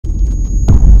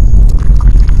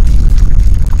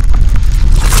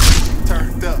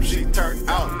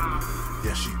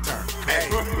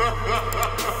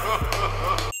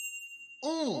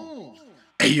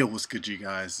Yo, what's good, you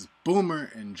guys? It's Boomer,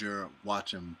 and you're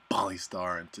watching Bali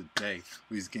Star, and today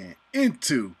we're getting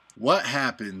into what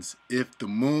happens if the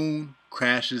moon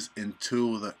crashes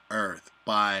into the Earth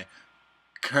by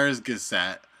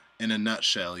Kurzgesagt in a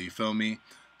nutshell. You feel me?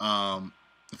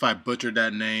 If I butchered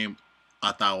that name,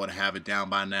 I thought I would have it down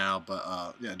by now,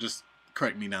 but yeah, just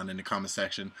correct me down in the comment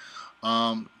section.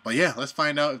 But yeah, let's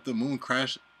find out if the moon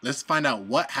crash. Let's find out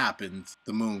what happens if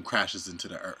the moon crashes into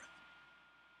the Earth.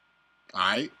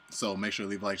 Alright, so make sure to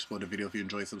leave a like, support the video if you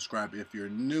enjoy, subscribe if you're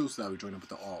new, so that we join up with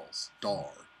the all-star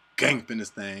gang in this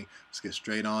thing. Let's get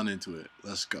straight on into it.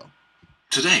 Let's go.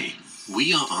 Today,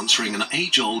 we are answering an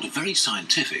age-old, very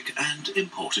scientific and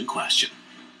important question.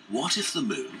 What if the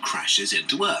moon crashes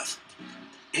into Earth?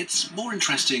 It's more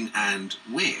interesting and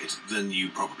weird than you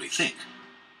probably think.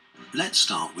 Let's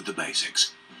start with the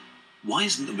basics. Why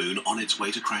isn't the moon on its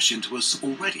way to crash into us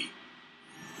already?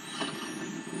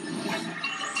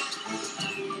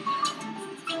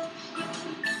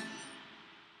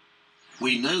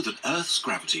 We know that Earth's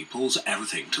gravity pulls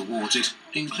everything towards it,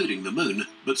 including the moon,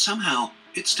 but somehow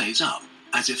it stays up,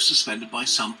 as if suspended by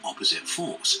some opposite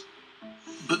force.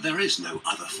 But there is no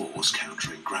other force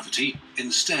countering gravity.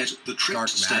 Instead, the trick to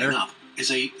staying up is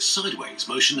a sideways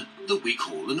motion that we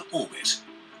call an orbit.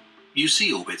 You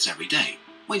see orbits every day.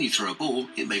 When you throw a ball,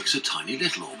 it makes a tiny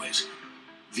little orbit.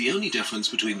 The only difference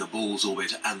between the ball's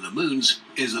orbit and the moon's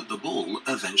is that the ball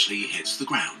eventually hits the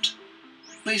ground.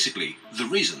 Basically, the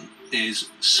reason is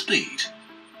speed.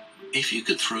 If you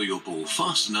could throw your ball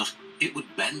fast enough, it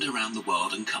would bend around the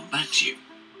world and come back to you.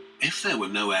 If there were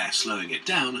no air slowing it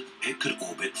down, it could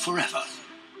orbit forever.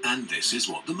 And this is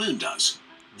what the moon does,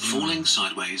 falling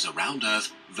sideways around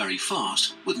Earth very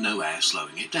fast with no air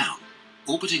slowing it down,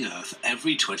 orbiting Earth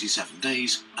every 27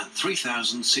 days at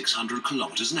 3,600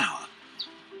 kilometers an hour.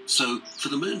 So, for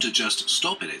the moon to just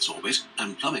stop in its orbit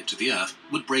and plummet to the Earth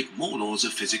would break more laws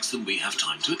of physics than we have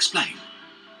time to explain.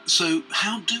 So,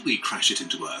 how do we crash it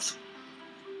into Earth?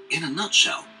 In a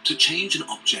nutshell, to change an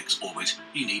object's orbit,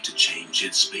 you need to change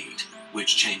its speed,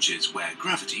 which changes where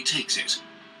gravity takes it.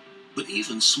 But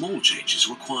even small changes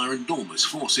require enormous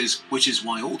forces, which is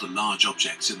why all the large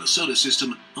objects in the solar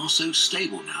system are so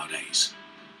stable nowadays.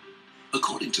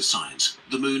 According to science,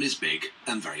 the moon is big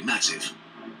and very massive.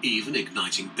 Even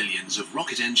igniting billions of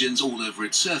rocket engines all over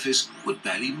its surface would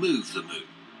barely move the moon.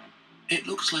 It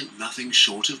looks like nothing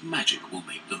short of magic will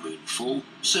make the moon fall,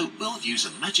 so we'll use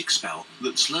a magic spell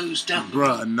that slows down the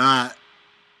moon. Not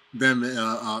them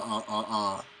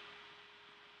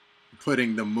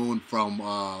putting the moon from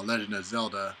Legend of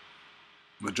Zelda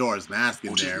Majora's Mask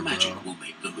in there, bro. Magic will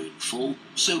make the moon fall,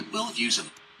 so we'll use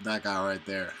that guy right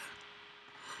there.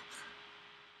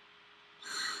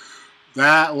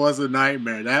 That was a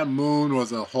nightmare. That moon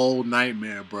was a whole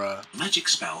nightmare, bruh. Magic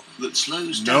spell that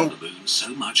slows down the moon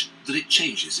so much that it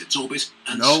changes its orbit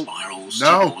and spirals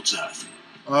towards Earth.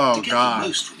 Oh, to get the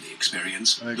most from the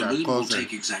experience, the moon will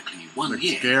take exactly 1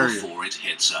 year before it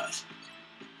hits Earth.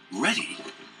 Ready?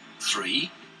 3,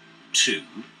 2,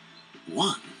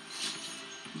 1.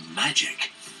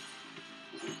 Magic.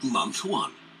 Month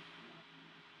 1.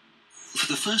 For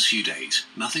the first few days,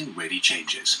 nothing really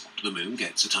changes. The moon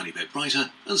gets a tiny bit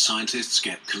brighter, and scientists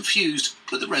get confused,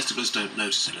 but the rest of us don't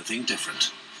notice anything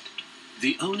different.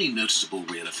 The only noticeable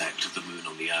real effect of the moon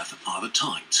on the Earth are the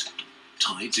tides.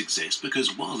 Tides exist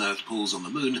because while Earth pulls on the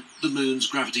moon's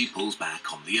gravity pulls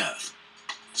back on the Earth.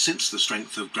 Since the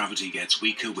strength of gravity gets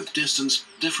weaker with distance,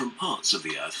 different parts of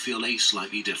the Earth feel a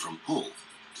slightly different pull,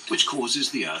 which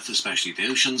causes the Earth, especially the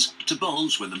oceans, to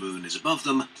bulge when the moon is above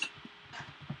them.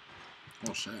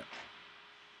 Oh, shit.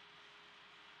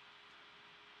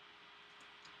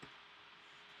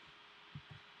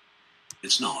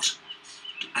 It's not.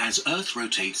 As Earth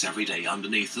rotates every day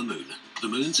underneath the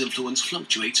moon's influence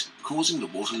fluctuates, causing the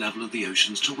water level of the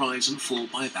oceans to rise and fall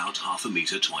by about half a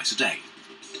meter twice a day.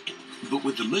 But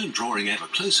with the moon drawing ever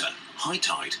closer, high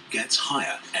tide gets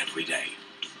higher every day.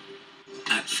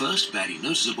 At first barely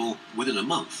noticeable, within a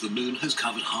month the moon has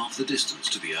covered half the distance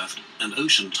to the Earth, and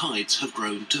ocean tides have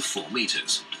grown to 4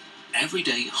 meters. Every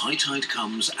day high tide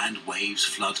comes and waves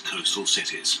flood coastal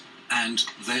cities. And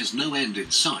there's no end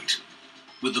in sight.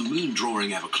 With the moon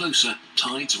drawing ever closer,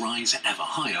 tides rise ever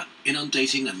higher,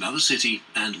 inundating another city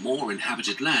and more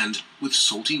inhabited land with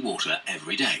salty water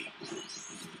every day.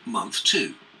 Month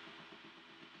 2.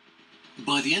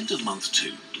 By the end of month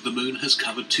 2, the moon has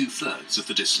covered 2/3 of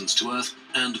the distance to Earth,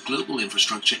 and global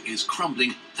infrastructure is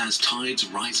crumbling as tides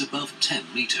rise above 10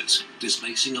 meters,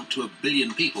 displacing up to 1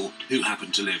 billion people who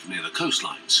happen to live near the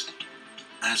coastlines.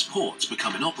 As ports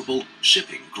become inoperable,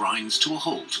 shipping grinds to a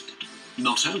halt.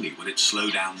 Not only will it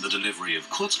slow down the delivery of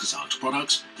Kurzgesagt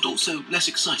products, but also less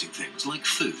exciting things like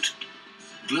food.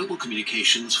 Global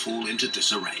communications fall into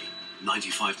disarray.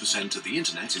 95% of the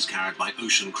internet is carried by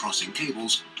ocean crossing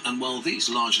cables, and while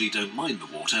these largely don't mind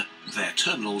the water, their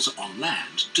terminals on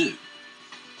land do.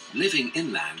 Living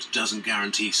inland doesn't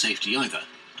guarantee safety either.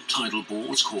 Tidal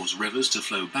bores cause rivers to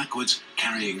flow backwards,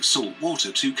 carrying salt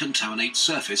water to contaminate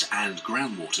surface and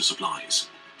groundwater supplies.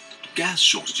 Gas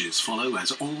shortages follow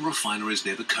as all refineries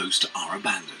near the coast are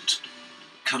abandoned.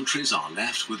 Countries are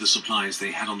left with the supplies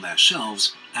they had on their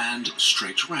shelves, and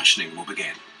strict rationing will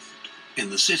begin. In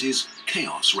the cities,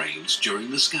 chaos reigns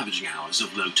during the scavenging hours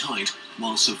of low tide,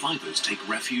 while survivors take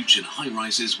refuge in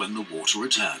high-rises when the water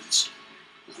returns.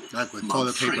 Like with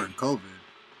toilet paper and COVID.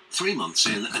 3 months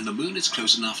in, and the moon is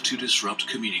close enough to disrupt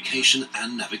communication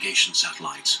and navigation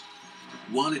satellites.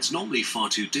 While it's normally far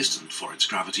too distant for its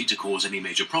gravity to cause any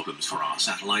major problems for our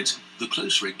satellites, the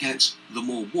closer it gets, the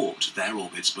more warped their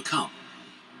orbits become.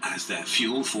 As their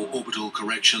fuel for orbital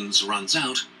corrections runs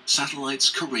out, satellites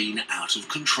careen out of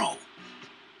control.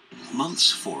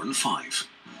 Months 4 and 5.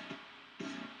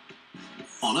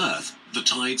 On Earth, the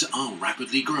tides are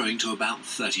rapidly growing to about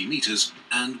 30 meters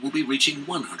and will be reaching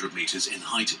 100 meters in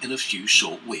height in a few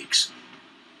short weeks.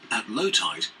 At low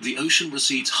tide, the ocean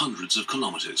recedes hundreds of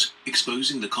kilometers,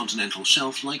 exposing the continental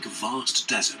shelf like vast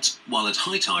deserts, while at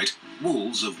high tide,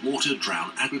 walls of water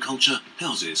drown agriculture,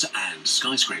 houses, and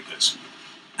skyscrapers.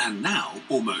 And now,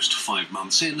 almost 5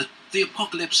 months in, the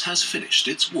apocalypse has finished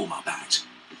its warm-up act.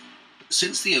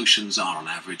 Since the oceans are on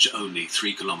average only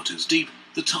 3 kilometers deep,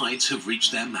 the tides have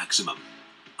reached their maximum.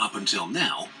 Up until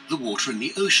now, the water in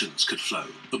the oceans could flow,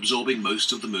 absorbing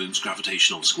most of the moon's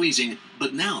gravitational squeezing,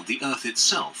 but now the Earth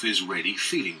itself is really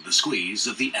feeling the squeeze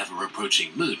of the ever-approaching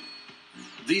moon.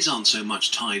 These aren't so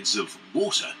much tides of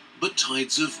water, but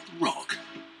tides of rock.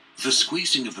 The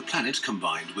squeezing of the planet,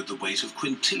 combined with the weight of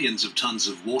quintillions of tons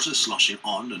of water sloshing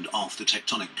on and off the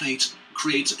tectonic plates,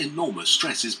 creates enormous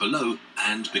stresses below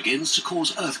and begins to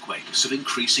cause earthquakes of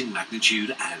increasing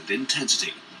magnitude and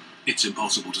intensity. It's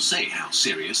impossible to say how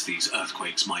serious these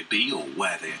earthquakes might be or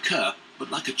where they occur, but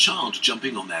like a child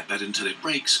jumping on their bed until it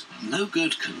breaks, no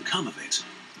good can come of it.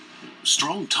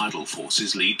 Strong tidal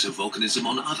forces lead to volcanism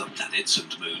on other planets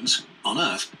and moons. On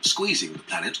Earth, squeezing the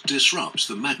planet disrupts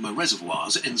the magma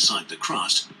reservoirs inside the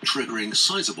crust, triggering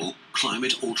sizable,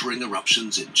 climate-altering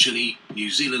eruptions in Chile,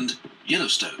 New Zealand,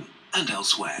 Yellowstone, and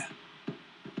elsewhere.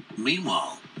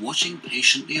 Meanwhile, watching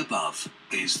patiently above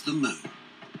is the moon.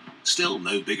 Still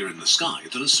no bigger in the sky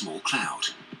than a small cloud.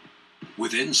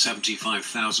 Within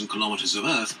 75,000 kilometers of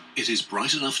Earth, it is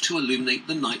bright enough to illuminate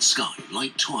the night sky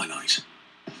like twilight.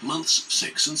 Months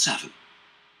 6 and 7.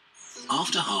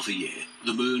 After half a year,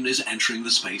 the moon is entering the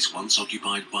space once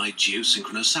occupied by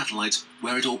geosynchronous satellites,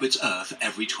 where it orbits Earth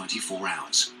every 24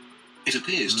 hours. It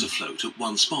appears to float at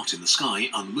one spot in the sky,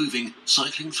 unmoving,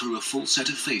 cycling through a full set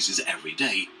of phases every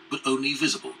day, but only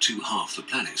visible to half the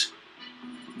planet.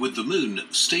 With the moon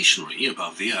stationary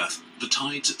above the Earth, the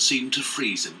tides seem to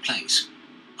freeze in place.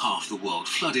 Half the world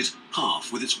flooded,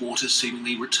 half with its water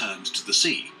seemingly returned to the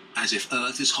sea, as if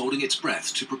Earth is holding its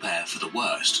breath to prepare for the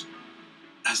worst.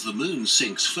 As the moon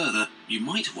sinks further, you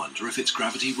might wonder if its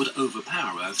gravity would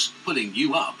overpower Earth's, pulling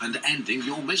you up and ending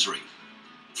your misery.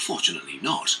 Fortunately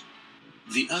not.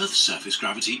 The Earth's surface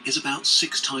gravity is about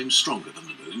 6 times stronger than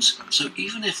the moon's, so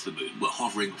even if the moon were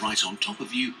hovering right on top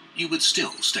of you, you would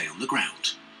still stay on the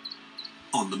ground.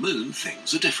 On the moon,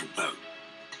 things are different though.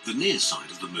 The near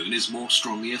side of the moon is more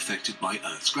strongly affected by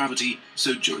Earth's gravity,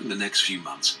 so during the next few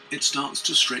months, it starts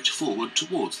to stretch forward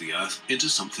towards the Earth into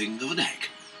something of an egg,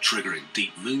 triggering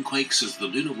deep moonquakes as the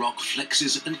lunar rock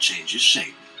flexes and changes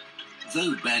shape.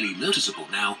 Though barely noticeable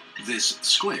now, this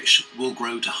squish will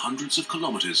grow to hundreds of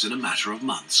kilometers in a matter of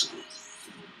months.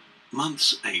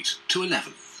 Months 8 to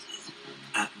 11.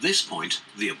 At this point,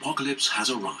 the apocalypse has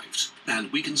arrived, and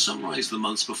we can summarize the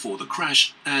months before the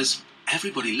crash as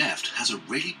everybody left has a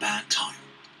really bad time.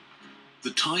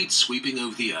 The tides sweeping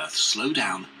over the Earth slow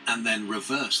down and then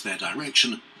reverse their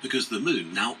direction because the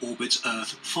moon now orbits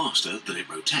Earth faster than it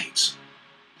rotates.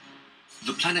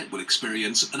 The planet will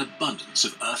experience an abundance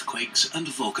of earthquakes and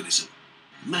volcanism.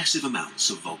 Massive amounts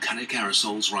of volcanic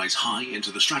aerosols rise high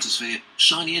into the stratosphere,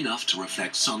 shiny enough to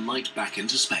reflect sunlight back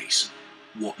into space.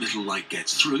 What little light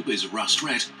gets through is rust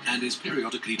red and is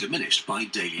periodically diminished by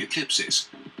daily eclipses.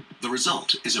 The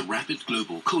result is a rapid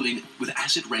global cooling with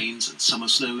acid rains and summer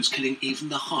snows killing even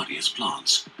the hardiest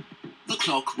plants. The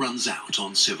clock runs out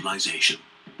on civilization.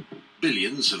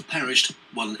 Billions have perished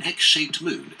while an X-shaped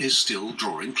moon is still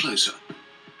drawing closer.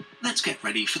 Let's get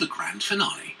ready for the grand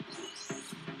finale.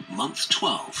 Month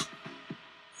 12.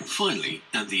 Finally,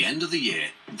 at the end of the year,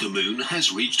 the moon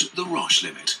has reached the Roche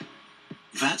limit.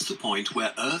 That's the point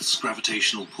where Earth's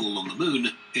gravitational pull on the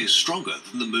moon is stronger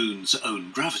than the moon's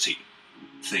own gravity.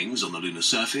 Things on the lunar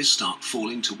surface start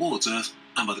falling towards Earth,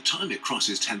 and by the time it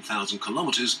crosses 10,000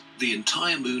 kilometers, the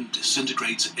entire moon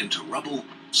disintegrates into rubble,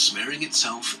 smearing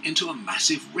itself into a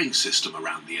massive ring system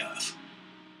around the Earth.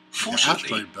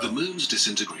 Fortunately, the moon's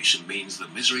disintegration means the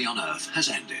misery on Earth has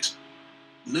ended.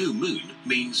 No moon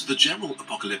means the general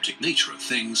apocalyptic nature of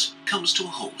things comes to a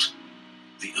halt.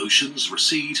 The oceans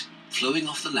recede, flowing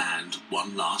off the land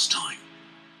one last time.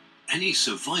 Any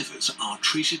survivors are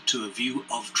treated to a view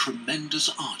of tremendous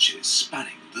arches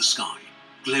spanning the sky,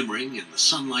 glimmering in the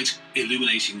sunlight,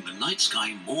 illuminating the night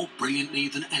sky more brilliantly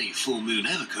than any full moon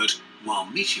ever could, while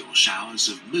meteor showers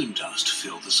of moon dust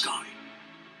fill the sky.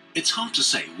 It's hard to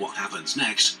say what happens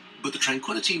next, but the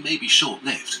tranquility may be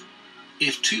short-lived.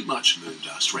 If too much moon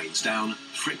dust rains down,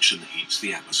 friction heats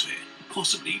the atmosphere,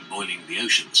 possibly boiling the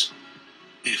oceans.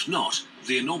 If not,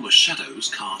 the enormous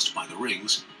shadows cast by the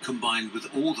rings, combined with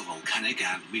all the volcanic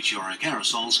and meteoric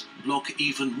aerosols, block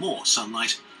even more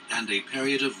sunlight, and a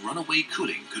period of runaway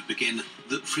cooling could begin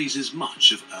that freezes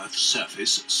much of Earth's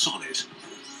surface solid.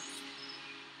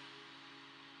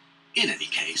 In any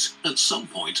case, at some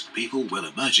point people will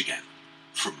emerge again,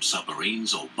 from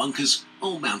submarines or bunkers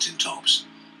or mountaintops.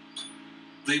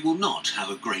 They will not have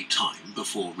a great time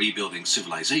before rebuilding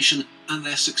civilization, and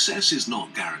their success is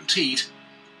not guaranteed,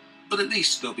 but at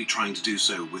least they'll be trying to do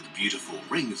so with beautiful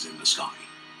rings in the sky.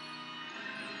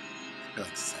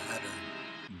 Like Saturn.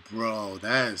 Bro,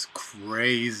 that is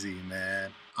crazy,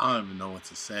 man. I don't even know what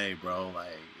to say, bro.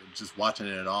 Like, just watching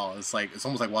it at all, it's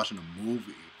almost like watching a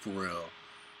movie, for real.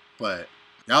 But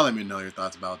y'all let me know your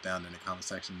thoughts about down in the comment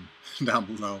section down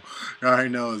below. You already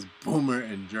know it's Boomer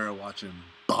and Jared watching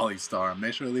Bali Star.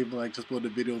 Make sure to leave a like just below the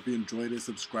video if you enjoyed it.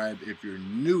 Subscribe if you're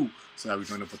new so that we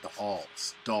join up with the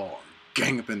all-star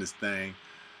gang up in this thing.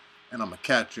 And I'm going to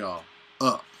catch y'all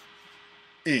up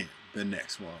in the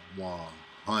next one.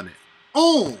 100.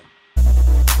 Oh!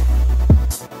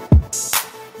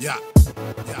 Yeah,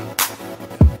 yeah.